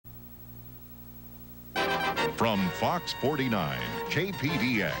From Fox 49,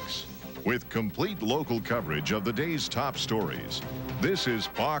 KPDX, with complete local coverage of the day's top stories, this is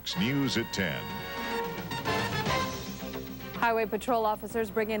Fox News at 10. Highway patrol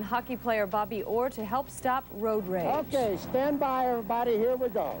officers bring in hockey player Bobby Orr to help stop road rage. Okay, stand by, everybody. Here we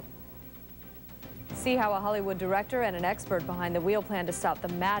go. See how a Hollywood director and an expert behind the wheel plan to stop the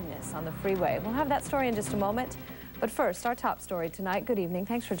madness on the freeway. We'll have that story in just a moment. But first, our top story tonight. Good evening.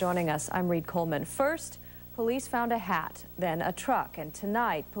 Thanks for joining us. I'm Reed Coleman. First, police found a hat, then a truck. And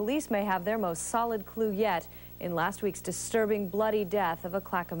tonight, police may have their most solid clue yet in last week's disturbing, bloody death of a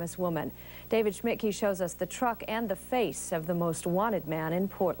Clackamas woman. David Schmidtke shows us the truck and the face of the most wanted man in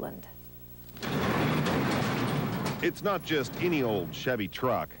Portland. It's not just any old Chevy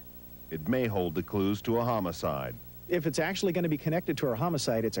truck. It may hold the clues to a homicide. If it's actually going to be connected to a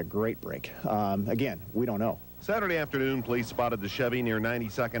homicide, it's a great break. Again, we don't know. Saturday afternoon, police spotted the Chevy near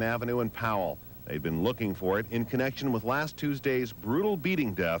 92nd Avenue in Powell. They'd been looking for it in connection with last Tuesday's brutal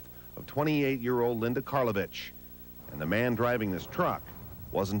beating death of 28-year-old Linda Karlovich. And the man driving this truck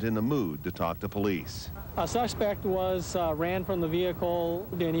wasn't in the mood to talk to police. A suspect ran from the vehicle,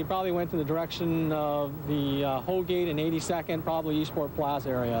 and he probably went in the direction of the Holgate and 82nd, probably Eastport Plaza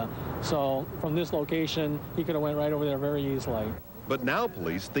area. So from this location, he could have went right over there very easily. But now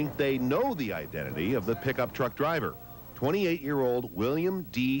police think they know the identity of the pickup truck driver, 28-year-old William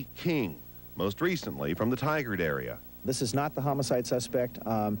D. King, most recently from the Tigard area. This is not the homicide suspect,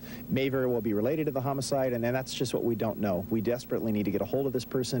 may very well be related to the homicide, and that's just what we don't know. We desperately need to get a hold of this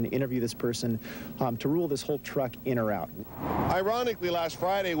person, interview this person, to rule this whole truck in or out. Ironically, last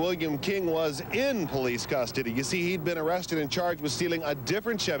Friday, William King was in police custody. You see, he'd been arrested and charged with stealing a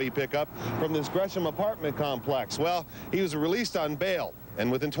different Chevy pickup from this Gresham apartment complex. Well, he was released on bail,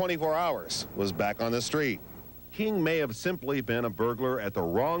 and within 24 hours was back on the street. King may have simply been a burglar at the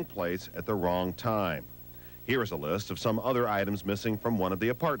wrong place at the wrong time. Here's a list of some other items missing from one of the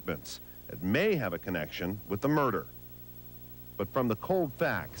apartments that may have a connection with the murder. But from the cold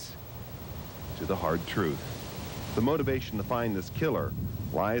facts to the hard truth, the motivation to find this killer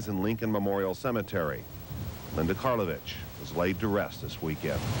lies in Lincoln Memorial Cemetery. Linda Karlovich was laid to rest this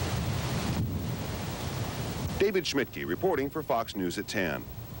weekend. David Schmidtke reporting for Fox News at 10.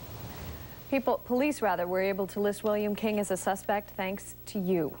 Police were able to list William King as a suspect thanks to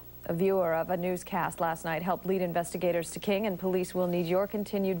you. A viewer of a newscast last night helped lead investigators to King, and police will need your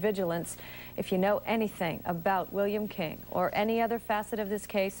continued vigilance. If you know anything about William King or any other facet of this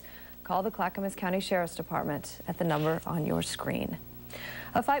case, call the Clackamas County Sheriff's Department at the number on your screen.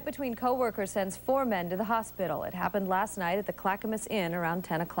 A fight between co-workers sends 4 men to the hospital. It happened last night at the Clackamas Inn around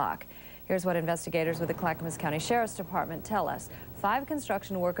 10 o'clock. Here's what investigators with the Clackamas County Sheriff's Department tell us. 5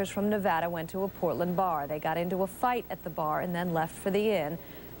 construction workers from Nevada went to a Portland bar. They got into a fight at the bar and then left for the inn.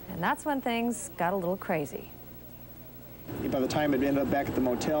 And that's when things got a little crazy. By the time it ended up back at the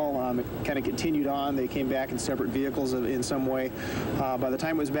motel, it kind of continued on. They came back in separate vehicles in some way. By the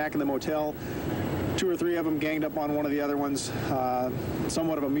time it was back in the motel, 2 or 3 of them ganged up on one of the other ones.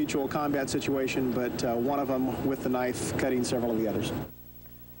 Somewhat of a mutual combat situation, but one of them with the knife cutting several of the others.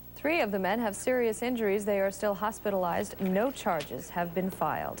 3 of the men have serious injuries. They are still hospitalized. No charges have been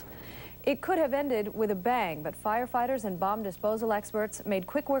filed. It could have ended with a bang, but firefighters and bomb disposal experts made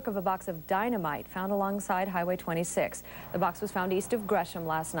quick work of a box of dynamite found alongside Highway 26. The box was found east of Gresham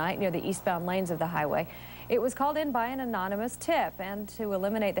last night near the eastbound lanes of the highway. It was called in by an anonymous tip, and to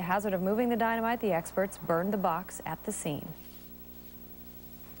eliminate the hazard of moving the dynamite, the experts burned the box at the scene.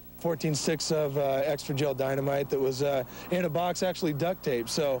 14 sticks of extra gel dynamite that was in a box, actually duct tape.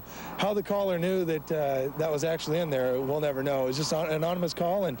 So how the caller knew that that was actually in there, we'll never know. It was just an anonymous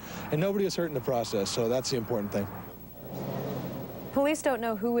call, and nobody was hurt in the process, so that's the important thing. Police don't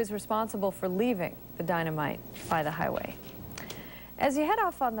know who is responsible for leaving the dynamite by the highway. As you head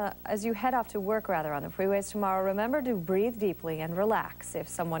off to work on the freeways tomorrow, remember to breathe deeply and relax if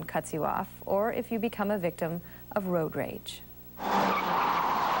someone cuts you off or if you become a victim of road rage.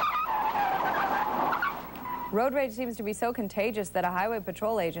 Road rage seems to be so contagious that a highway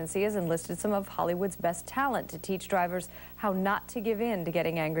patrol agency has enlisted some of Hollywood's best talent to teach drivers how not to give in to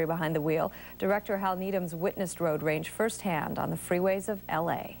getting angry behind the wheel. Director Hal Needham's witnessed road rage firsthand on the freeways of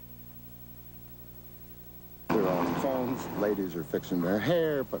L.A. They're on phones. Ladies are fixing their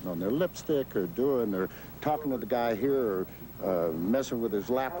hair, putting on their lipstick, or they're talking to the guy here, or messing with his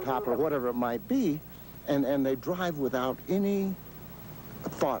laptop, or whatever it might be, and they drive without any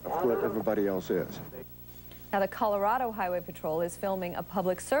thought of what everybody else is. Now, the Colorado Highway Patrol is filming a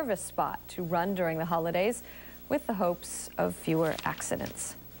public service spot to run during the holidays with the hopes of fewer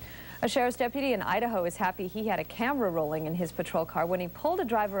accidents. A sheriff's deputy in Idaho is happy he had a camera rolling in his patrol car when he pulled a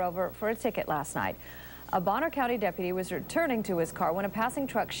driver over for a ticket last night. A Bonner County deputy was returning to his car when a passing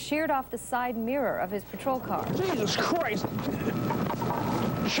truck sheared off the side mirror of his patrol car. Jesus Christ!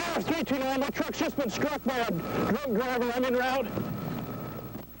 Sheriff 329, my truck's just been struck by a drunk driver. I'm en route.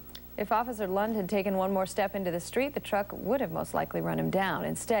 If Officer Lund had taken one more step into the street, the truck would have most likely run him down.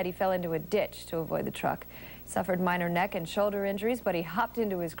 Instead, he fell into a ditch to avoid the truck. He suffered minor neck and shoulder injuries, but he hopped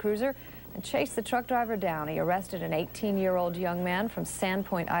into his cruiser and chased the truck driver down. He arrested an 18-year-old young man from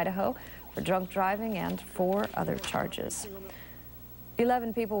Sandpoint, Idaho, for drunk driving and 4 other charges.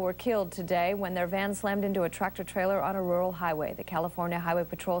 11 people were killed today when their van slammed into a tractor-trailer on a rural highway. The California Highway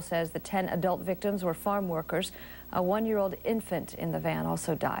Patrol says the 10 adult victims were farm workers. A 1-year-old infant in the van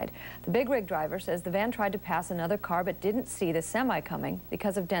also died. The big rig driver says the van tried to pass another car but didn't see the semi coming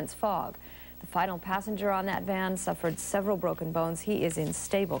because of dense fog. The final passenger on that van suffered several broken bones. He is in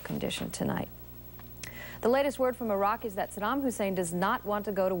stable condition tonight. The latest word from Iraq is that Saddam Hussein does not want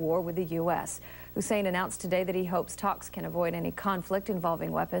to go to war with the U.S. Hussein announced today that he hopes talks can avoid any conflict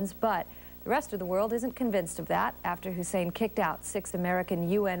involving weapons, but the rest of the world isn't convinced of that after Hussein kicked out 6 American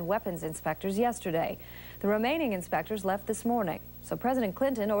UN weapons inspectors yesterday. The remaining inspectors left this morning, so President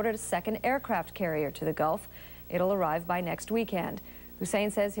Clinton ordered a second aircraft carrier to the Gulf. It'll arrive by next weekend.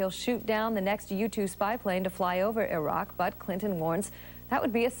 Hussein says he'll shoot down the next U-2 spy plane to fly over Iraq, but Clinton warns that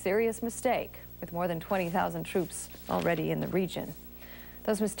would be a serious mistake, with more than 20,000 troops already in the region.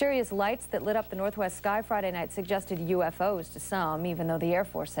 Those mysterious lights that lit up the northwest sky Friday night suggested UFOs to some, even though the Air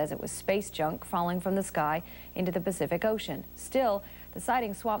Force says it was space junk falling from the sky into the Pacific Ocean. Still, the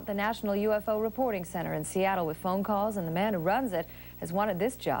sighting swamped the National UFO Reporting Center in Seattle with phone calls, and the man who runs it has wanted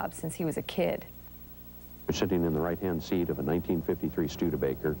this job since he was a kid. We're sitting in the right-hand seat of a 1953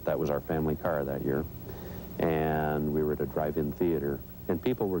 Studebaker. That was our family car that year. And we were at a drive-in theater, and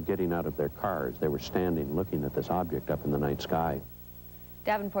people were getting out of their cars. They were standing looking at this object up in the night sky.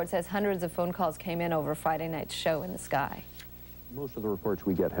 Davenport says hundreds of phone calls came in over Friday night's show in the sky. Most of the reports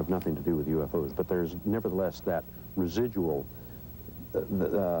we get have nothing to do with UFOs, but there's nevertheless that residual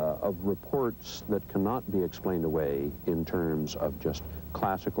of reports that cannot be explained away in terms of just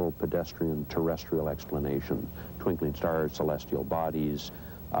classical pedestrian terrestrial explanation, twinkling stars, celestial bodies,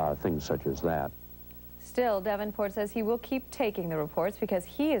 things such as that. Still, Davenport says he will keep taking the reports because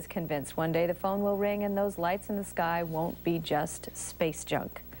he is convinced one day the phone will ring and those lights in the sky won't be just space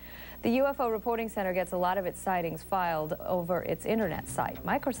junk. The UFO Reporting Center gets a lot of its sightings filed over its internet site.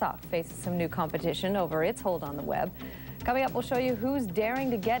 Microsoft faces some new competition over its hold on the web. Coming up, we'll show you who's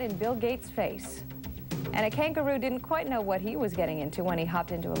daring to get in Bill Gates' face. And a kangaroo didn't quite know what he was getting into when he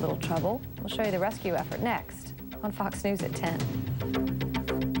hopped into a little trouble. We'll show you the rescue effort next on Fox News at 10.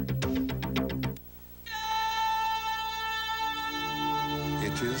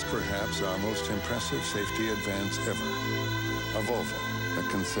 It is perhaps our most impressive safety advance ever. A Volvo that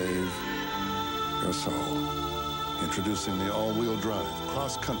can save your soul. Introducing the all-wheel drive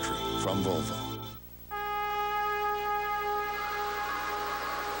cross-country from Volvo.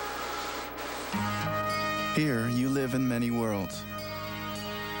 Here, you live in many worlds,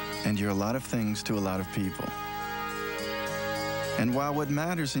 and you're a lot of things to a lot of people. And while what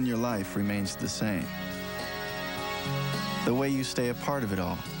matters in your life remains the same, the way you stay a part of it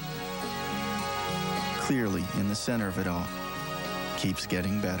all, clearly in the center of it all, keeps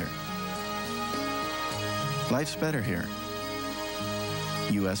getting better. Life's better here.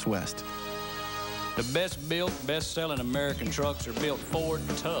 U.S. West. The best built, best-selling American trucks are built Ford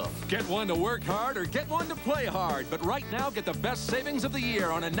tough. Get one to work hard or get one to play hard. But right now, get the best savings of the year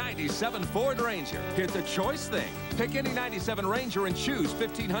on a 97 Ford Ranger. It's a choice thing. Pick any 97 Ranger and choose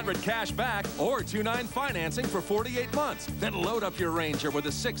 $1,500 cash back or 2.9 financing for 48 months. Then load up your Ranger with a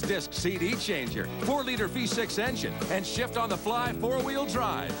 6-disc CD changer, 4-liter V6 engine, and shift-on-the-fly 4-wheel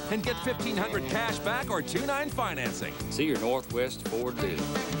drive. And get $1,500 cash back or 2.9 financing. See your Northwest Ford dealer.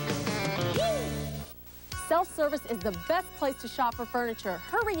 Self-service is the best place to shop for furniture.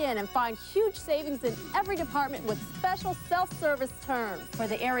 Hurry in and find huge savings in every department with special self-service terms. For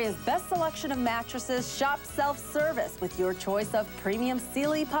the area's best selection of mattresses, shop self-service with your choice of premium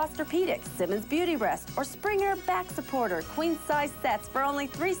Sealy Posturepedic, Simmons Beauty Rest, or Springer Back Supporter queen-size sets for only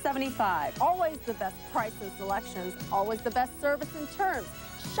 $375. Always the best price and selections, always the best service and terms.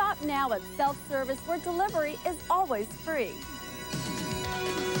 Shop now at Self-Service, where delivery is always free.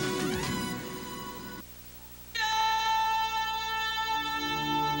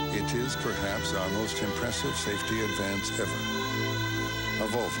 It is perhaps our most impressive safety advance ever. A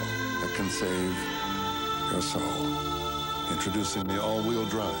Volvo that can save your soul. Introducing the all-wheel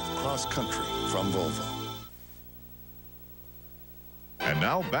drive cross-country from Volvo. And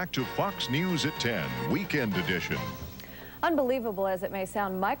now back to Fox News at 10, Weekend Edition. Unbelievable as it may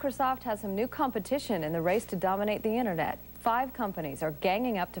sound, Microsoft has some new competition in the race to dominate the internet. 5 companies are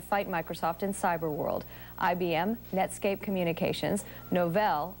ganging up to fight Microsoft in cyber world. IBM, Netscape Communications,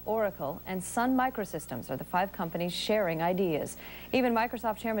 Novell, Oracle, and Sun Microsystems are the 5 companies sharing ideas. Even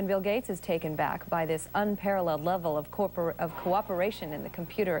Microsoft Chairman Bill Gates is taken back by this unparalleled level of cooperation in the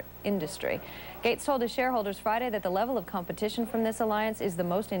computer industry. Gates told his shareholders Friday that the level of competition from this alliance is the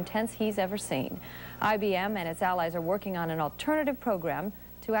most intense he's ever seen. IBM and its allies are working on an alternative program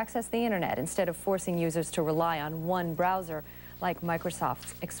to access the internet instead of forcing users to rely on one browser like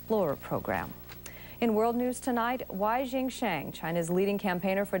Microsoft's Explorer program. In world news tonight, Wei Jingsheng, China's leading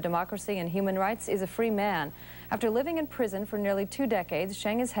campaigner for democracy and human rights, is a free man. After living in prison for nearly 2 decades,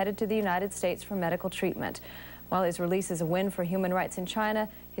 Sheng is headed to the United States for medical treatment. While his release is a win for human rights in China,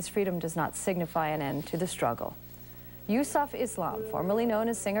 his freedom does not signify an end to the struggle. Yusuf Islam, formerly known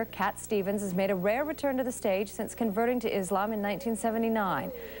as singer Cat Stevens, has made a rare return to the stage since converting to Islam in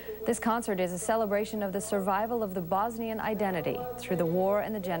 1979. This concert is a celebration of the survival of the Bosnian identity through the war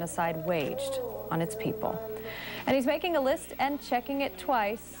and the genocide waged on its people. And he's making a list and checking it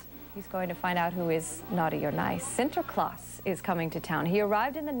twice. He's going to find out who is naughty or nice. Sinterklaas is coming to town. He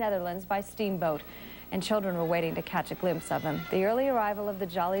arrived in the Netherlands by steamboat, and children were waiting to catch a glimpse of him. The early arrival of the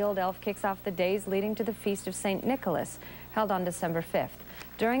jolly old elf kicks off the days leading to the feast of St. Nicholas, held on December 5th.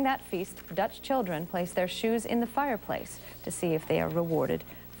 During that feast, Dutch children place their shoes in the fireplace to see if they are rewarded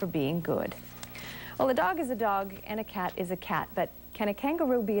for being good. Well, a dog is a dog and a cat is a cat, but can a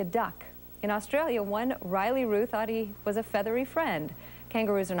kangaroo be a duck? In Australia, one Riley Roo thought he was a feathery friend.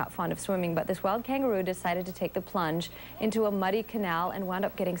 Kangaroos are not fond of swimming, but this wild kangaroo decided to take the plunge into a muddy canal and wound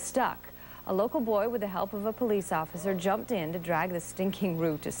up getting stuck. A local boy, with the help of a police officer, jumped in to drag the stinking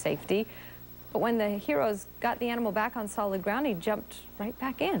Roo to safety. But when the heroes got the animal back on solid ground, he jumped right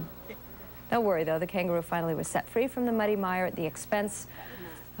back in. Don't worry, though, the kangaroo finally was set free from the muddy mire at the expense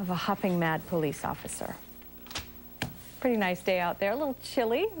of a hopping mad police officer. Pretty nice day out there. A little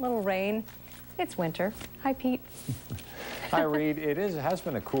chilly, a little rain. It's winter. Hi, Pete. Hi, Reed. It has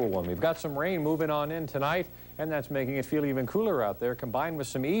been a cool one. We've got some rain moving on in tonight, and that's making it feel even cooler out there, combined with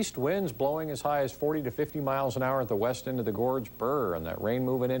some east winds blowing as high as 40 to 50 miles an hour at the west end of the gorge. Brr, and that rain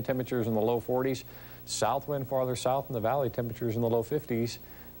moving in, temperatures in the low 40s. South wind farther south in the valley, temperatures in the low 50s.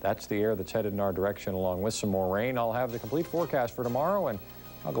 That's the air that's headed in our direction, along with some more rain. I'll have the complete forecast for tomorrow, and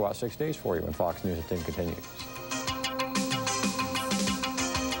I'll go out 6 days for you when Fox News at 10 continues.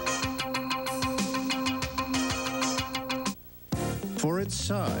 For its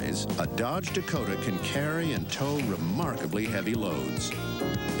size, a Dodge Dakota can carry and tow remarkably heavy loads.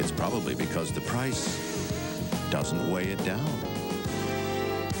 It's probably because the price doesn't weigh it down.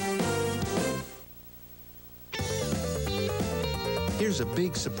 Here's a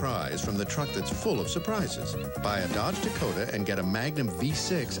big surprise from the truck that's full of surprises. Buy a Dodge Dakota and get a Magnum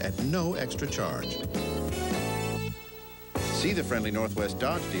V6 at no extra charge. See the friendly Northwest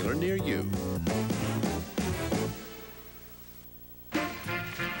Dodge dealer near you.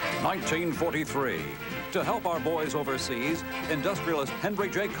 1943. To help our boys overseas, industrialist Henry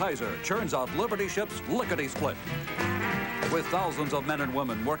J. Kaiser churns out Liberty ships lickety-split. With thousands of men and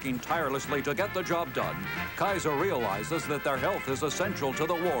women working tirelessly to get the job done, Kaiser realizes that their health is essential to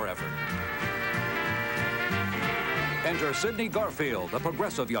the war effort. Enter Sidney Garfield, a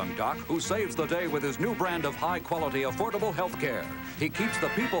progressive young doc who saves the day with his new brand of high-quality, affordable health care. He keeps the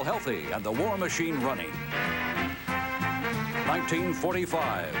people healthy and the war machine running.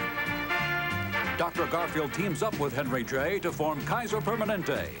 1945. Dr. Garfield teams up with Henry J. to form Kaiser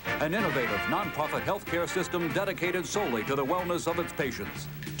Permanente, an innovative nonprofit healthcare system dedicated solely to the wellness of its patients.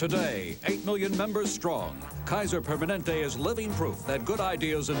 Today, 8 million members strong, Kaiser Permanente is living proof that good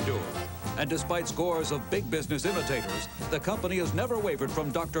ideas endure. And despite scores of big business imitators, the company has never wavered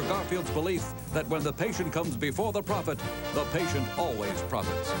from Dr. Garfield's belief that when the patient comes before the profit, the patient always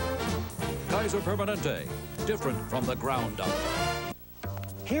profits. Kaiser Permanente, different from the ground up.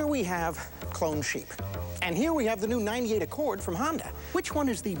 Here we have cloned sheep. And here we have the new 98 Accord from Honda. Which one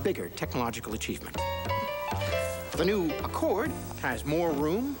is the bigger technological achievement? The new Accord has more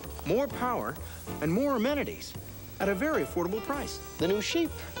room, more power, and more amenities at a very affordable price. The new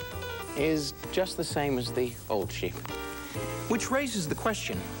sheep is just the same as the old sheep. Which raises the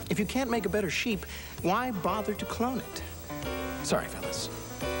question, if you can't make a better sheep, why bother to clone it? Sorry, fellas.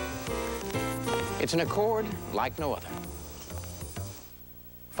 It's an Accord like no other.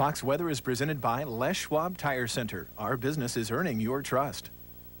 Fox Weather is presented by Les Schwab Tire Center. Our business is earning your trust.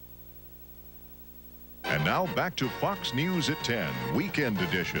 And now back to Fox News at 10, Weekend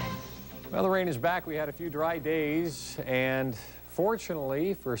Edition. Well, the rain is back. We had a few dry days, and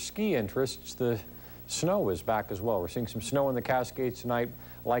fortunately for ski interests, the Snow is back as well. We're seeing some snow in the Cascades tonight,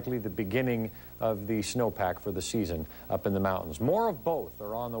 likely the beginning of the snowpack for the season up in the mountains. More of both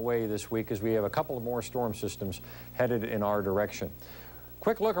are on the way this week as we have a couple of more storm systems headed in our direction.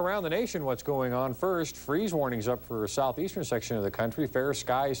 Quick look around the nation, what's going on. First, freeze warnings up for a southeastern section of the country. Fair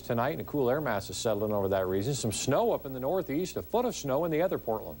skies tonight and a cool air mass is settling over that region. Some snow up in the northeast, a foot of snow in the other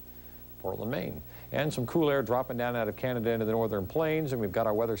Portland, Maine. And some cool air dropping down out of Canada into the northern plains, and we've got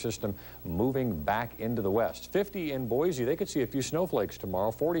our weather system moving back into the west. 50 in Boise, they could see a few snowflakes tomorrow.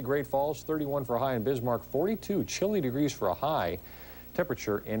 40 Great Falls, 31 for a high in Bismarck, 42 chilly degrees for a high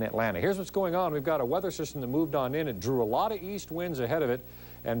temperature in Atlanta. Here's what's going on. We've got a weather system that moved on in. It drew a lot of east winds ahead of it,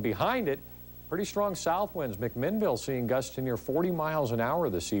 and behind it, pretty strong south winds. McMinnville seeing gusts to near 40 miles an hour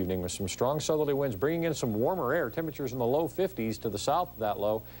this evening with some strong southerly winds bringing in some warmer air. Temperatures in the low 50s to the south of that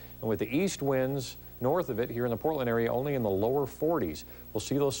low, and with the east winds north of it here in the Portland area only in the lower 40s. We'll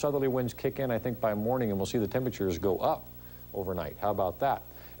see those southerly winds kick in, I think, by morning, and we'll see the temperatures go up overnight. How about that?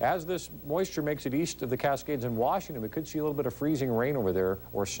 As this moisture makes it east of the Cascades in Washington, we could see a little bit of freezing rain over there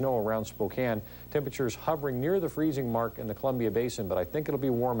or snow around Spokane. Temperatures hovering near the freezing mark in the Columbia Basin, but I think it'll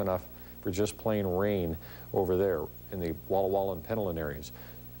be warm enough for just plain rain over there in the Walla Walla and Pentland areas.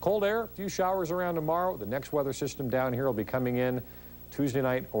 Cold air, a few showers around tomorrow. The next weather system down here will be coming in Tuesday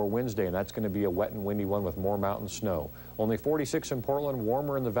night or Wednesday, and that's going to be a wet and windy one with more mountain snow. Only 46 in Portland,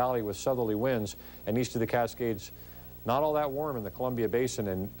 warmer in the valley with southerly winds, and east of the Cascades, not all that warm in the Columbia Basin,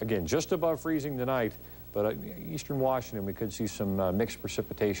 and again, just above freezing tonight, but eastern Washington, we could see some mixed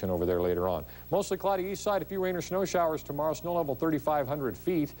precipitation over there later on. Mostly cloudy east side, a few rain or snow showers tomorrow, snow level 3,500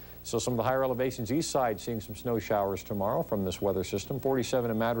 feet, so some of the higher elevations east side seeing some snow showers tomorrow from this weather system.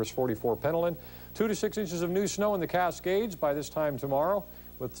 47 in Madras, 44 Pentland, 2 to 6 inches of new snow in the Cascades by this time tomorrow,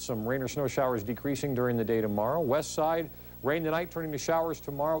 with some rain or snow showers decreasing during the day tomorrow. West side, rain tonight, turning to showers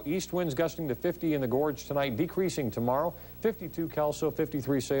tomorrow. East winds gusting to 50 in the gorge tonight, decreasing tomorrow. 52 Kelso,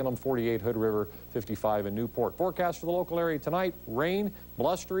 53 Salem, 48 Hood River, 55 in Newport. Forecast for the local area tonight, rain,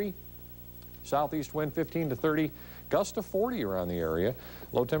 blustery, southeast wind 15 to 30, gust to 40 around the area.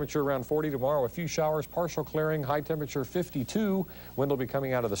 Low temperature around 40 tomorrow. A few showers, partial clearing, high temperature 52. Wind will be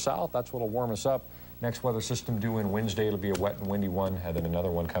coming out of the south. That's what will warm us up. Next weather system due in Wednesday. It'll be a wet and windy one, and then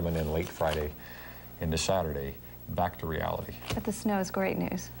another one coming in late Friday into Saturday. Back to reality. But the snow is great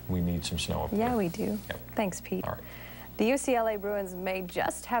news. We need some snow up there. Yeah, we do. Yep. Thanks, Pete. All right. The UCLA Bruins may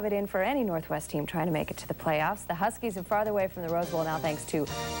just have it in for any Northwest team trying to make it to the playoffs. The Huskies are farther away from the Rose Bowl now thanks to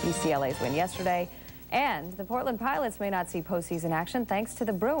UCLA's win yesterday. And the Portland Pilots may not see postseason action thanks to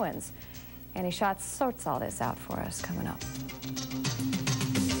the Bruins. Annie Schatz sorts all this out for us coming up.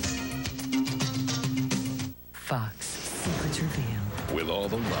 Fox, secrets revealed. With all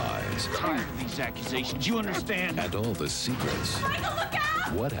the lies. Tired of these accusations, you understand? And all the secrets. Michael, look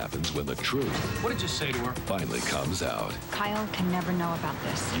out! What happens when the truth What did you say to her? finally comes out? Kyle can never know about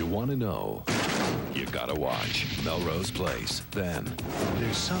this. You want to know? You gotta watch Melrose Place. Then,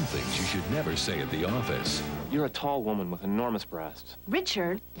 there's some things you should never say at the office. You're a tall woman with enormous breasts.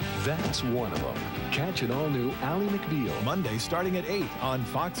 Richard. That's one of them. Catch an all-new Ally McBeal. Monday starting at 8 on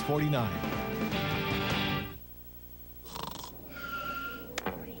Fox 49.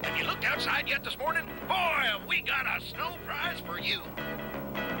 Have you looked outside yet this morning? Boy, have we got a snow prize for you.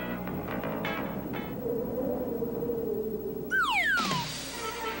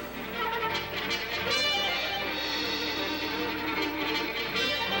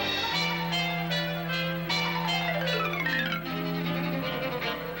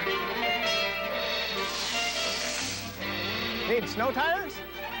 Need snow tires?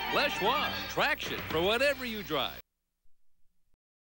 Les Schwab, traction for whatever you drive.